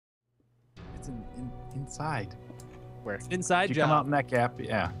It's inside. Where? It's inside Did you come job. out in that gap?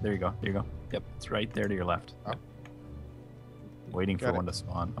 Yeah, there you go. There you go. Yep, it's right there to your left. Oh. Yep. Waiting for Got it. one to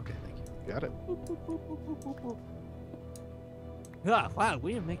spawn. Okay, thank you. Got it. Ah, wow,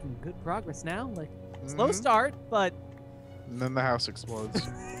 we are making good progress now. Like, slow Mhm. start, but... And then the house explodes.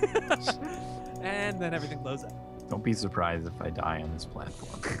 and then everything blows up. Don't be surprised if I die on this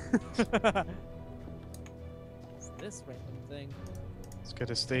platform. What's this random thing? It's got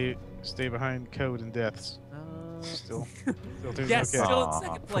to stay behind code and deaths. Still doing Yes, okay. still in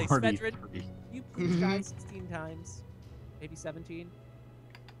second place, Phedran. 43. You please die 16 times. Maybe 17?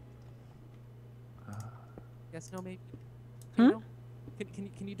 Yes, no, maybe. Hmm? You know?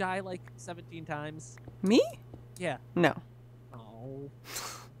 Can you die like 17 times? Me? Yeah. No. Oh,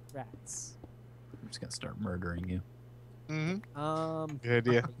 rats. I'm just gonna start murdering you. Mm-hmm. Good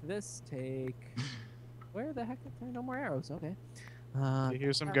idea. Take this. Take. Where the heck? There are no more arrows. Okay.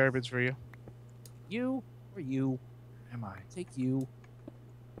 Here's some garbage for you. You or you? Am I? Take you.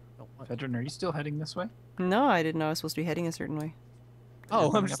 Don't want. Phedran, are you still heading this way? No, I didn't know I was supposed to be heading a certain way. Oh,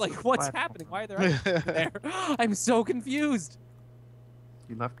 I'm coming just up to like, the what's platform. happening? Why are there others there? I'm so confused.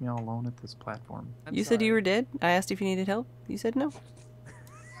 You left me all alone at this platform. I'm You said you sorry. were dead. I asked if you needed help. You said no.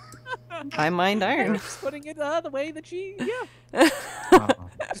 I mined I'm iron. just putting it the way that she. Yeah. Oh,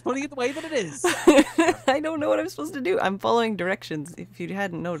 Just putting it the way that it is. I don't know what I'm supposed to do. I'm following directions. If you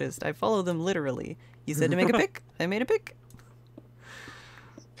hadn't noticed, I follow them literally. You said to make a pick. I made a pick.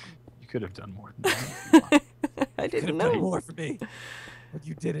 you could have done more than that. If you want. I Could didn't have done know. more for me, but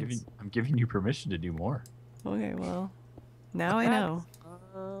you didn't. I'm giving you permission to do more. Okay, well, now I know.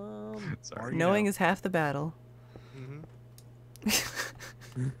 Sorry. Knowing is half the battle. Mm-hmm.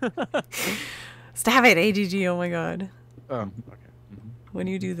 Stop it, AGG. Oh my god. Oh, okay. When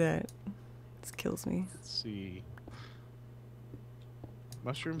you do that, this kills me. Let's see.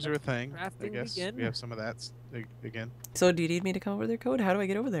 Mushrooms are a thing. I Crafting guess begin. we have some of that again. So, do you need me to come over there, Code? How do I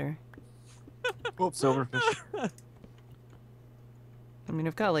get over there? Silverfish. I mean,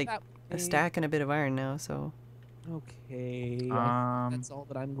 I've got like That a way. stack and a bit of iron now, so. Okay. That's all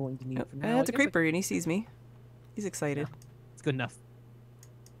that I'm going to need Oh, for now. it's a I guess creeper, and he sees me. He's excited. It's good enough.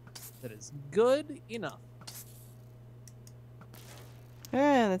 That is good enough.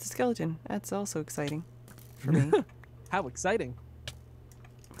 Ah, that's a skeleton. That's also exciting for me. How exciting.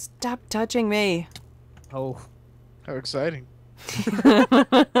 Stop touching me. Oh. How exciting!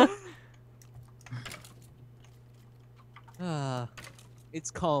 It's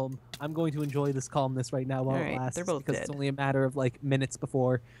calm. I'm going to enjoy this calmness right now while Alright, it lasts. they're both because dead. it's only a matter of like minutes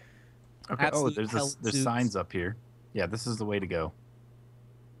before. Okay. Oh, Absolute hell there's ensues. signs up here. Yeah, this is the way to go.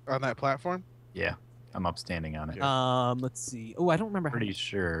 On that platform? Yeah, I'm upstanding on it. Yeah. Let's see. Oh, I don't remember. Pretty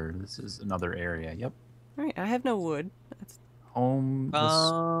sure this is another area. Yep. Alright, I have no wood. That's... Home.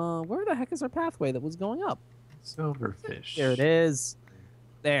 Where the heck is our pathway that was going up? Silverfish. There it is.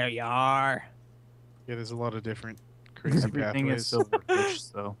 There you are. Yeah, there's a lot of different crazy Everything is pathways.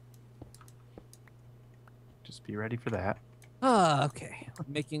 silverfish, so just be ready for that. Okay.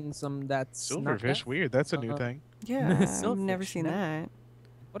 Making some that's not Silverfish, that. weird. That's a new Uh-huh. thing. Yeah, I've Silverfish, never seen no. that.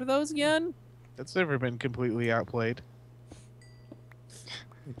 What are those again? That's never been completely outplayed.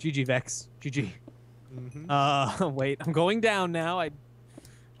 GG Vechs. GG. Mm-hmm. Wait. I'm going down now.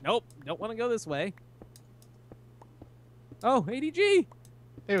 Nope. Don't want to go this way. Oh, ADG.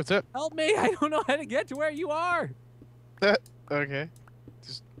 Hey, what's up? Help me. I don't know how to get to where you are. Okay.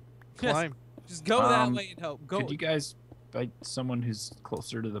 Just Yes. climb. Just go that Um, way and hope. Go. Could you guys, like someone who's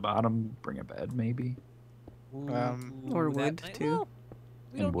closer to the bottom, bring a bed maybe? Ooh, Or that wood, might- too. well,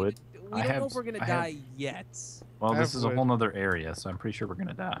 we And don't wood. Need to, we I don't know have- if we're gonna I have- die yet. Well, I this have is a wood. whole nother area, so I'm pretty sure we're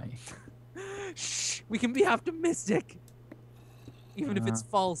gonna die. Shh. We can be optimistic, even if it's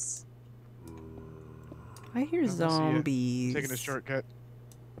false. I hear I see ya. zombies. Taking a shortcut.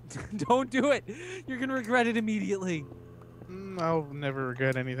 Don't do it. You're gonna regret it immediately. I'll never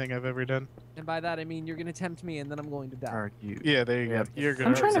regret anything I've ever done. And by that I mean you're gonna tempt me, and then I'm going to die. Are you? Yeah, there you Yeah, go. You're there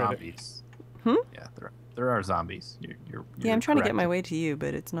gonna are trying to- regret it. zombies. Hmm? Yeah, there are zombies. You're Yeah, I'm trying to get my correct. way to you,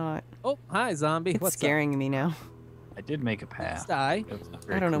 but it's not. Oh, hi, zombie. It's What's scaring me now. I did make a up? path. Let's die. It was not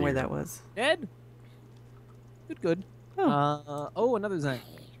very I don't know where clear. that was. Dead. Good. Oh. Oh, another zombie.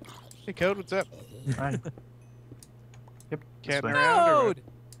 Hey, Code, what's up? Fine. Yep. this Catting way. around? or what? Code.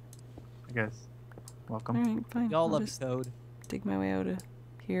 I guess. Welcome. Alright, fine. Y'all I'll love just Code. dig my way out of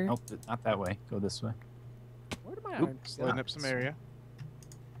here. Nope, not that way. Go this way. Where did my Oop, iron go? Sliding up some area.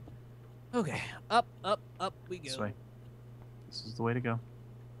 Okay, up we go. This way. This is the way to go.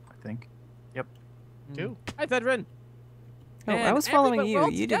 I think. Yep. Cool. Hi, Phedran. Oh, I And was following everybody- you. we're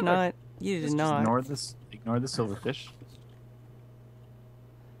all You did together. not. You did Just not. Ignore this. Ignore the silverfish.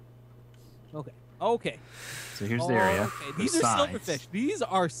 Okay. Okay. So here's the area. Okay. The These are signs. silverfish. These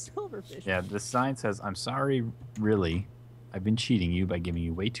are silverfish. Yeah, the sign says, "I'm sorry, really. I've been cheating you by giving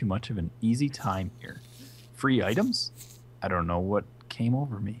you way too much of an easy time here. Free items? I don't know what came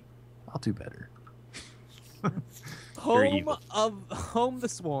over me. I'll do better." Very evil. Home the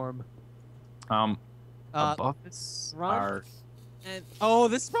swarm. Above us run. are And oh,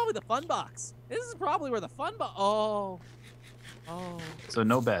 this is probably the fun box. This is probably where the fun box. Oh. so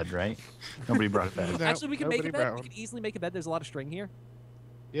no bed, right? Nobody brought a bed. No, Actually, we can make a nobody bed. brought We one. can easily make a bed. There's a lot of string here.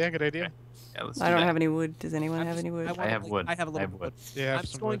 Yeah, good idea. Yeah, let's I do don't that. have any wood. Does anyone I'm have just- any wood? want, I have like, wood. I have a I little have wood. Yeah, I'm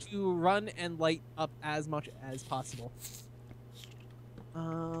just some going wood. to run and light up as much as possible. And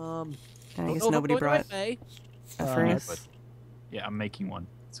I don't guess know if I'm nobody going the right brought way. a but- furnace. Yeah, I'm making one.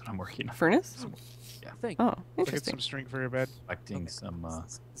 That's what I'm working on. Furnace? I think. Oh, Look at interesting. some string for your bed. Collecting Okay. some What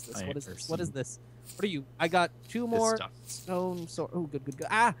is this? iron What is or this? What is some- this? What are you? I got 2 this more stuff. stone sword. Oh, good.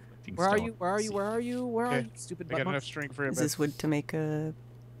 Ah! Collecting Where are stone. you? Where are you? See. Where are you? Where are Okay. you? Stupid I got enough butt. string for your Is bed. this wood to make the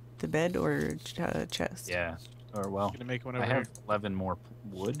bed or chest? Yeah. Or well, I'm gonna make one I over have here. 11 more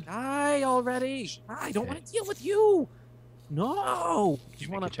wood. Die already! I don't Okay. want to deal with you. No! Did Just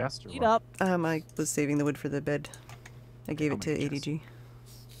you want make a to chest or eat what? up. I was saving the wood for the bed. I gave I'll it to make a chest. ADG.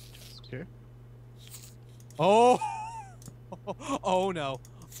 Okay. Oh! Oh no!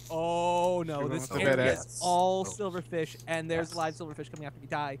 Oh no! Good one This with the area bed is axe. all Oh. silverfish, and there's Yes. live silverfish coming after me.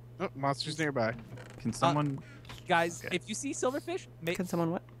 Die, Oh, monsters nearby. Can someone? guys! Okay. If you see silverfish, make. Can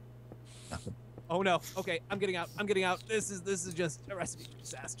someone what? Nothing. Oh no! Okay, I'm getting out. I'm getting out. This is just a recipe for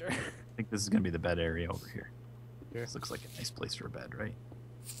disaster. I think this is gonna be the bed area over here. Okay. This looks like a nice place for a bed, right?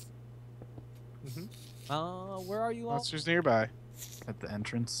 Where are you all? Monsters nearby. At the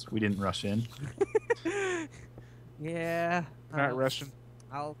entrance. We didn't rush in. Yeah. Not Russian.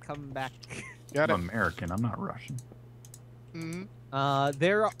 I'll come back. Got I'm it. American. I'm not Russian. Mm-hmm.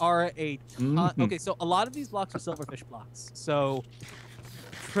 There are a ton. Mhm. Okay, so a lot of these blocks are silverfish blocks. So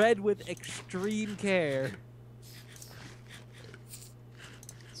tread with extreme care.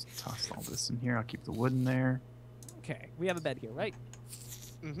 Let's toss all this in here. I'll keep the wood in there. Okay, we have a bed here, right?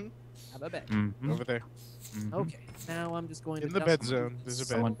 Mm-hmm. Have a bed. Mhm. Over there. Mhm. Okay, now I'm just going In to the dump bed some zone, there's a bed.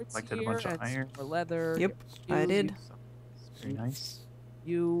 Someone swords collected a here bunch of and iron. some more leather. Yep, Here, I did. So, it's very nice.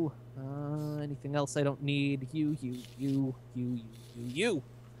 You. Anything else I don't need? You.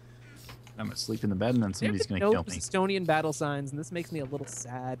 I'm gonna sleep in the bed and then somebody's There gonna are kill no me. Estonian battle signs, and this makes me a little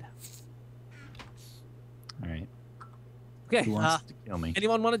sad. All right. Okay. Who wants to kill me?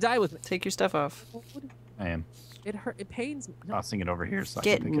 Anyone want to die with me? Take your stuff off. I am It hurt. It pains me. No. tossing it over here so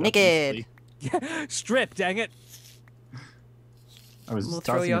Get I can pick naked. it up easily. Strip, dang it. I was We'll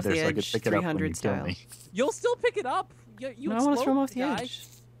throw tossing you it off there the so I could edge, pick it up when you 300 kill style. me. You'll still pick it up. You No, I want to throw him explode, off the die. edge.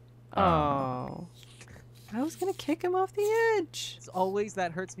 Um, Oh. I was going to kick him off the edge. It's always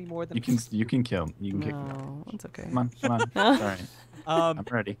that hurts me more than. You can kill me. You can kick me. No, it's okay. Come on, come on. No. All right, Um, I'm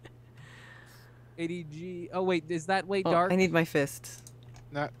ready. ADG. Oh wait, is that way Oh, dark? I need my fist.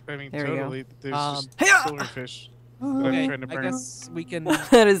 Not. I mean, There we go. totally. There's Um, just Hiya! silverfish. that I'm Okay, trying to I burn. guess we can.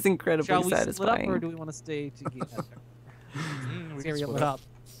 That is incredibly Shall we split up, satisfying. or do we want to stay together? We can Area split lit up. up.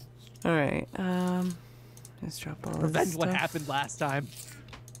 All right. Let's drop all this Revenge what stuff. happened last time.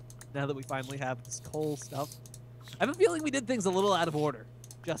 Now that we finally have this coal stuff, I have a feeling we did things a little out of order.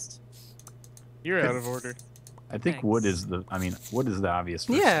 Just You're out of order. I think wood is the. I mean, wood is the obvious.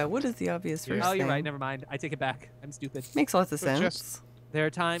 First Yeah, step. what is the obvious Yeah. first oh, you're right. thing? Never mind. I take it back. I'm stupid. Makes lots of But sense. just- There are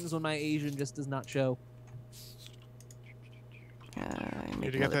times when my Asian just does not show. I Did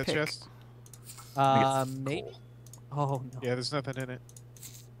make you get another that pick. chest? I think it's Maybe. coal. Oh no. Yeah, there's nothing in it.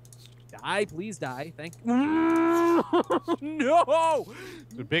 Die, please die. Thank. No.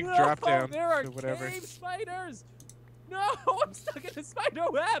 The big No, drop down There are to whatever. cave spiders. No, I'm stuck in a spider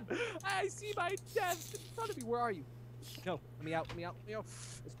web. I see my death in front of me. Where are you? No, let me out. Let me out. Let me out.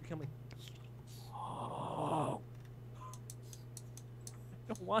 It's becoming. Oh.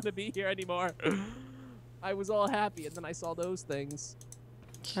 I don't want to be here anymore. I was all happy, and then I saw those things.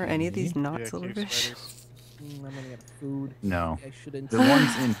 Are any of these Okay. not Yeah, cave silverfish? spiders. I'm running out of food. No, I shouldn't. the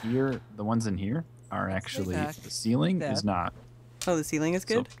ones in here. The ones in here are Let's actually stay back. the ceiling Death. is not. Oh, the ceiling is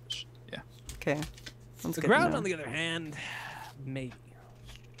good? silverfish. Yeah. Okay. That's The good to ground, know. on the other hand, maybe.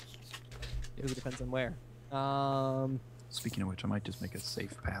 It really depends on where. Speaking of which, I might just make a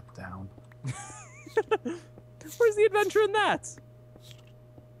safe path down. Where's the adventure in that?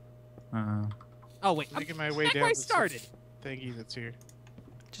 Oh wait, I'm Making my way back down where I this started. thingy that's here.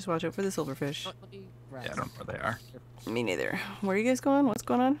 Just watch out for the silverfish. Oh, let me grab Yeah, I don't know where they are. Me neither. Where are you guys going? What's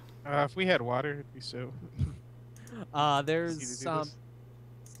going on? If we had water, it'd be so. There's Easy to do some. this.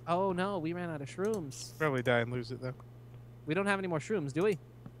 Oh no, we ran out of shrooms. Probably die and lose it though. We don't have any more shrooms, do we?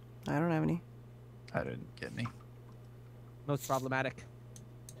 I don't have any. I didn't get any. Most problematic.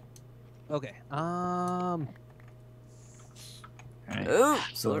 Okay. Alright. Oh,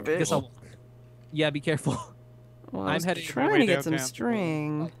 So- silverfish. Guess I'll. Yeah, be careful. Well, I'm I was heading trying way to get some downtown.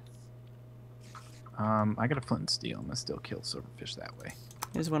 string. I got a flint and steel. I'm gonna still kill silverfish that way.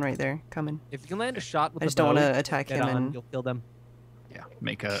 There's one right there coming. If you can land a shot with I just the don't bow, want to attack get him on, and you'll kill them.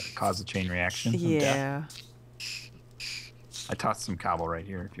 Yeah, cause a chain reaction. of death. yeah. I tossed some cobble right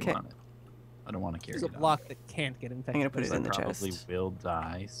here if you 'Kay. want it. I don't want to carry There's a it. block that can't get infected. I'm gonna put it I in the probably chest. will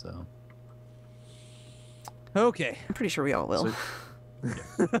die. So. Okay. I'm pretty sure we all will.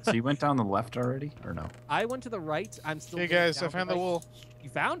 So you went down the left already, or no? I went to the right. I'm still. Hey going guys, I down found the the right. wool. You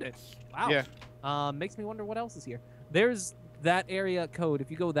found it. Wow. Yeah. Makes me wonder what else is here. There's that area code.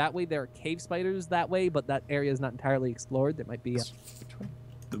 If you go that way, there are cave spiders that way, but that area is not entirely explored. There might be Which way?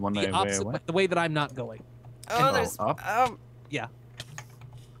 The one the way I opposite, went. the way that I'm not going. Oh, Oh, there's up? Yeah.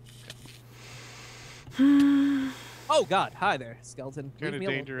 Hmm. Oh God! Hi there, skeleton. Kind Leave of me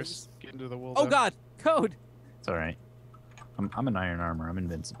alone, dangerous. Get into the wool. please. Oh though. God! Code. It's all right. I'm in iron armor. I'm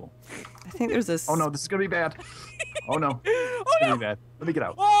invincible. I think there's this. Oh no, this is gonna be bad. Oh no, Oh it's gonna no! be bad. Let me get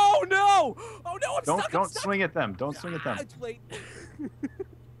out. Oh no! Oh no! I'm Don't stuck. I'm don't stuck. swing at them. Don't swing at them. Ah, it's late.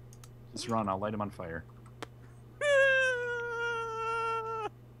 Just run. I'll light them on fire.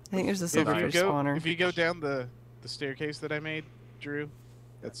 I think there's a If you silverfish go, spawner. if you go down the staircase that I made, Drew,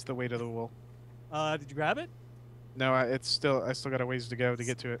 that's the way to the wool. Did you grab it? No, I still got a ways to go to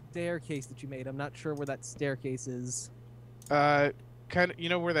get to it. Staircase that you made. I'm not sure where that staircase is. Kind of. You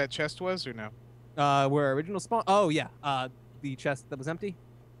know where that chest was, or no? Where original spawn? Oh yeah. The chest that was empty.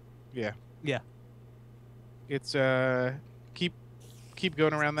 Yeah. Yeah. It's keep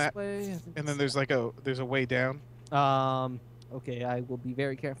going around that, This way, I think and then it's- there's a way down. Okay, I will be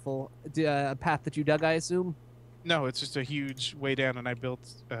very careful. A path that you dug, I assume. No, it's just a huge way down, and I built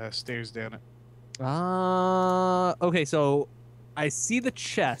stairs down it. Okay, so I see the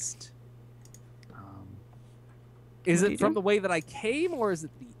chest. Is What do it you from do? the way that I came, or is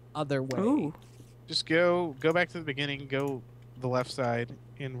it the other way? Ooh. Just go back to the beginning, go the left side,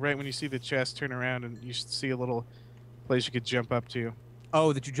 and right when you see the chest, turn around, and you should see a little place you could jump up to.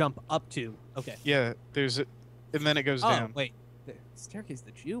 Oh, that you jump up to. Okay. Yeah, there's a, and then it goes Oh, down. wait. The staircase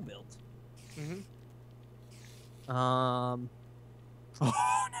that you built. hmm Oh no.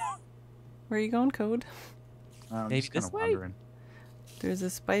 Where are you going, Code? I'm Maybe just kinda this way? wandering. There's a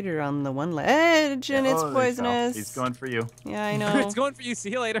spider on the one ledge, and it's Oh, there you go. poisonous. He's going for you. Yeah, I know. It's going for you.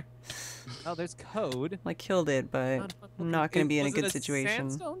 See you later. Oh, there's code. I killed it, but I'm not gonna be in a Was good it situation.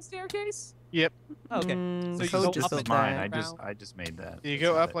 Sandstone staircase? Yep. Okay. Mm, So you Code go just up This and is built mine. that. I just made that. You That's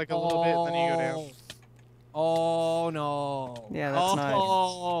go not up it. like a little bit, then you go down. Oh no. Yeah, that's not-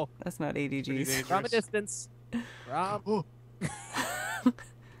 Oh, That's not Pretty ADGs. from a dangerous. distance. From... Oh.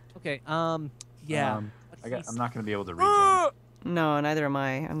 Okay. Yeah. I'm not gonna be able to regen. No, neither am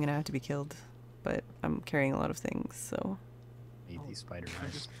I. I'm gonna have to be killed, but I'm carrying a lot of things, so. Hate these spider I'm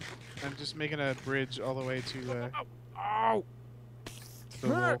eyes. just making a bridge all the way to Oh. the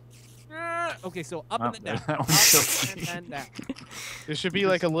wall. Okay, so up Oh, and then down. that one Up killed and me. then down. There should be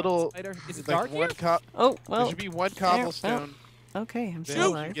like a little, Spider. Is it like dark here? there Oh well. should be one cobblestone. Okay, I'm Then still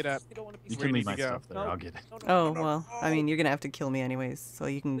you alive. get up. You don't want to be You Where can do leave you my go? stuff there. No. I'll get it. Oh well. I mean, you're gonna have to kill me anyways, so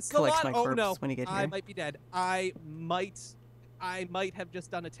you can It's a collect lot. my Oh corpse no. when you get I here. might be dead. I might have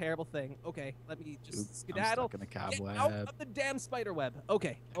just done a terrible thing. Okay, let me just Oops, I'm skedaddle. stuck in a Get out cobweb. of the damn spider web.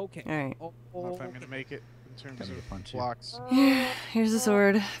 Okay, okay. All right. Oh, I don't know if I'm gonna make it in terms Gotta of punch you. blocks. Here's the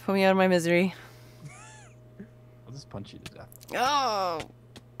sword. Put me out of my misery. I'll just punch you to death. Oh.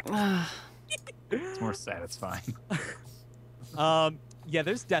 Ah. It's more satisfying. Yeah,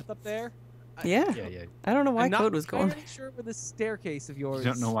 there's death up there. Yeah. Yeah. I don't know why I'm not Code was going. entirely sure where the staircase of yours.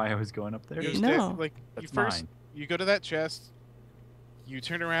 You don't know why I was going up there? There's No. like you That's first mine. you go to that chest, you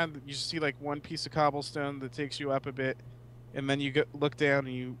turn around, you see like one piece of cobblestone that takes you up a bit, and then you look down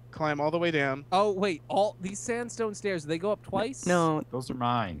and you climb all the way down. Oh wait, all these sandstone stairs, do they go up twice? No. Those are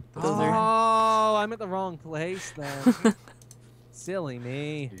mine. Those Oh, are- I'm at the wrong place then. Silly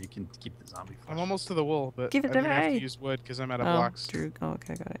me. Here, you can keep the zombie flesh. I'm almost to the wool, but Give it I'm to gonna have me. to use wood because I'm out of Oh, blocks. Drew. Oh,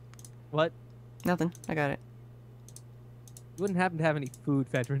 okay, I got it. What? Nothing. I got it. You wouldn't happen to have any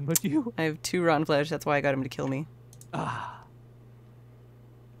food, Phedran, would you? I have 2 rotten flesh. That's why I got him to kill me. Ah.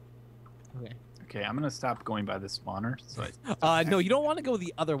 Okay. Okay, I'm gonna stop going by the spawner. So No, you don't want to go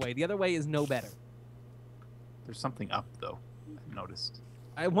the other way. The other way is no better. there's something up though. I've noticed.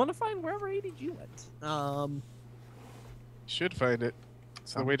 I want to find wherever ADG went. Should find it.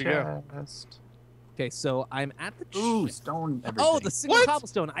 It's the way to go. Chest. Okay, so I'm at the. Ooh, stone. Everything. Oh, the single What?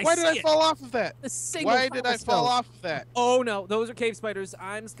 cobblestone. Why did I it. fall off of that? The single Why did I fall off of that? Oh no, those are cave spiders.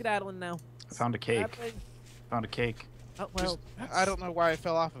 I'm skedaddling now. I found a cake. Happening. Found a cake. Oh well. I don't know why I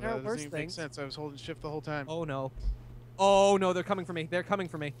fell off of There that. are It doesn't worse even make things. sense. I was holding shift the whole time. Oh no. Oh no, they're coming for me. They're coming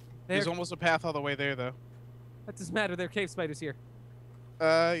for me. There's almost a path all the way there, though. That doesn't matter. There are cave spiders here.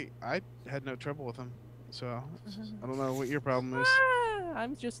 I had no trouble with them, so I don't know what your problem is.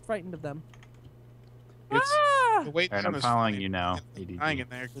 I'm just frightened of them. It's the weight All right, down I'm is following fine. you now. Dying in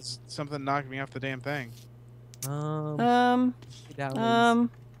there because something knocked me off the damn thing.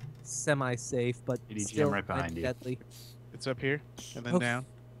 Semi-safe, but ADG, still I'm right behind you. deadly. It's up here and then Okay. down.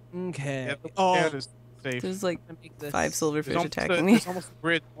 Okay. Yeah, the Oh, down is safe. There's like I'm gonna make this. 5 silverfish There's almost attacking a, me. there's almost a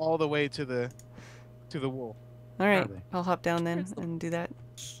bridge all the way to the wall. All right, they? I'll hop down then and do that.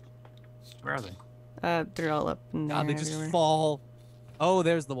 Where are they? They're all up in there. God, they just everywhere. fall. Oh,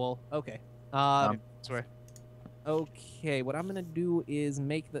 there's the wool. Okay. This way. Okay. What I'm gonna do is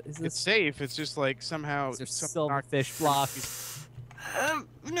make the. Is It's this safe. It's just like somehow there's something knocked silverfish blocks?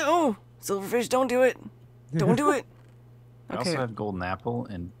 No, silverfish, don't do it. Don't do it. I Okay. also have golden apple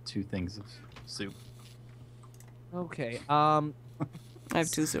and 2 things of soup Okay. I have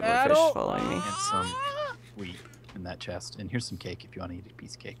 2 silverfish Saddle. following me. and some wheat in that chest. And here's some cake if you want to eat a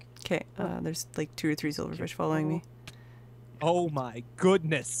piece of cake. Okay, there's like 2 or 3 silverfish following me. Oh my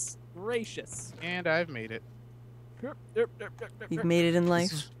goodness gracious! And I've made it. You've made it in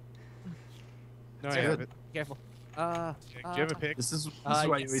life. No, I Good. haven't. Careful. Do you have a pick? This is why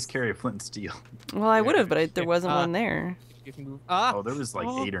you yes. always carry a flint and steel. Well, I Yeah, would have, but there wasn't uh, one there. You can move. Oh, there was like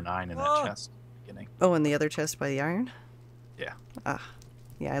Oh. 8 or 9 in that Oh. chest at the beginning. Oh, and the other chest by the iron. Yeah. Ah,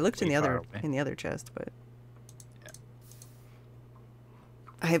 yeah. I looked in Way the far other away. chest, but Yeah.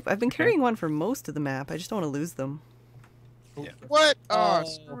 I've been Okay. carrying one for most of the map. I just don't want to lose them. Yeah. What? Oh, Oh.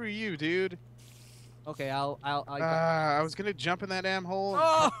 screw you, dude. Okay, I'll. I was gonna jump in that damn hole. And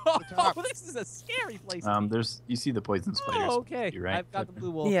Oh, the top. this is a scary place. There's you see the poison spiders. Oh, okay. You're right. I've got the Phedran?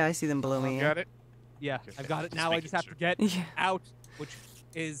 blue wolf. Yeah, I see them below me. Got it. Yeah, Okay. I've got it. Just Now I making just have sure. to get Yeah. out, which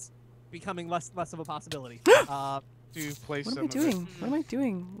is becoming less of a possibility. To place What some am I doing? What am I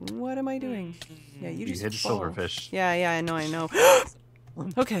doing? What am I doing? Yeah, you You just hit a fall. silverfish. Yeah, yeah, I know.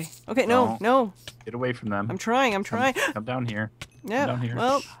 Okay, okay, no, Don't. no. Get away from them. I'm trying. Come down here. Yeah. down here.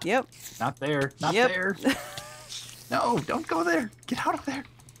 Well, yep. Not there. Not Yep. there. No, don't go there. Get out of there.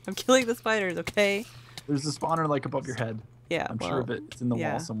 I'm killing the spiders. Okay. There's a spawner like above your head. Yeah. I'm well, sure of it. It's in the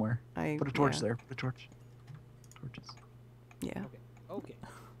yeah. wall somewhere. Put a torch yeah, there. Put a torch. Torches. Yeah. Okay, I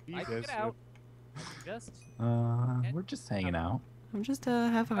You can guys get out. I can just. We're just hanging out. I'm just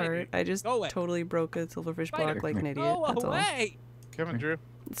half a heart. I just Go away. totally broke a silverfish Spider. block like an idiot. Go That's all. away. Coming, Drew.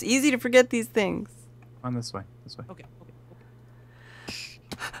 It's easy to forget these things. On this way. This way. Okay.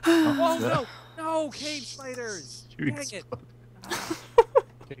 Oh, Oh no! No, cave spiders! Shooting Dang it! spot. Ah,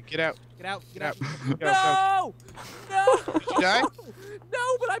 Okay, get out. Get out! Get Get out! out. Go, go. No! No! Did you die?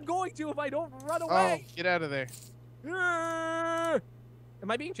 No, but I'm going to if I don't run Oh, away. get out of there. Am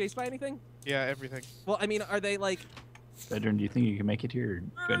I being chased by anything? Yeah, everything. Well, I mean, are they like? Phedran, do you think you can make it here?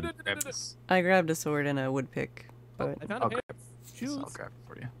 Or go ahead and grab this. I grabbed a sword and a wood pick, but I found a I'll pair grab of this. shoes. I'll grab it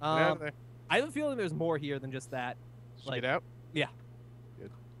for you. Get out of there. I have a feeling there's more here than just that. Did you Like- get out?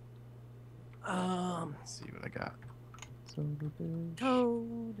 Let's see what I got.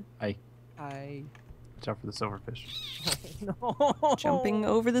 Toad. Hi. I. Watch out for the silverfish. No. jumping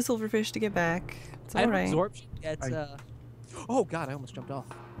over the silverfish to get back. It's I have alright. absorption. It's I- Oh God! I almost jumped off.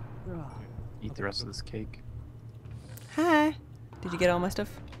 Eat the rest of this cake. Hi. Did you get all my stuff?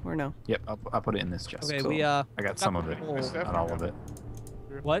 Or no? Yep, I'll put it in this chest. Okay, Cool. we I got some of it, the whole- not all of it.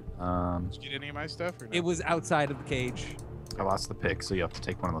 What? Did you get any of my stuff? Or no? It was outside of the cage. I lost the pick, so you have to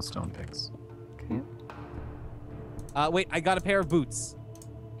take one of those stone picks. Okay. Wait, I got a pair of boots.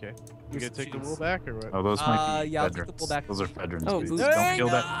 Okay. You Here's gonna take the shoes. wool back or what? Oh, those might be yeah, I'll take the Phedrans. pull back. Those are Phedrans. Oh, boots. boots. Don't kill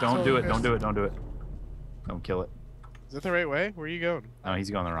that. Dang Don't do it. it. Don't do it. Don't do it. Don't kill it. Is that the right way? Where are you going? No, he's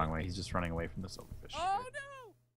going the wrong way. He's just running away from the silverfish. Oh no!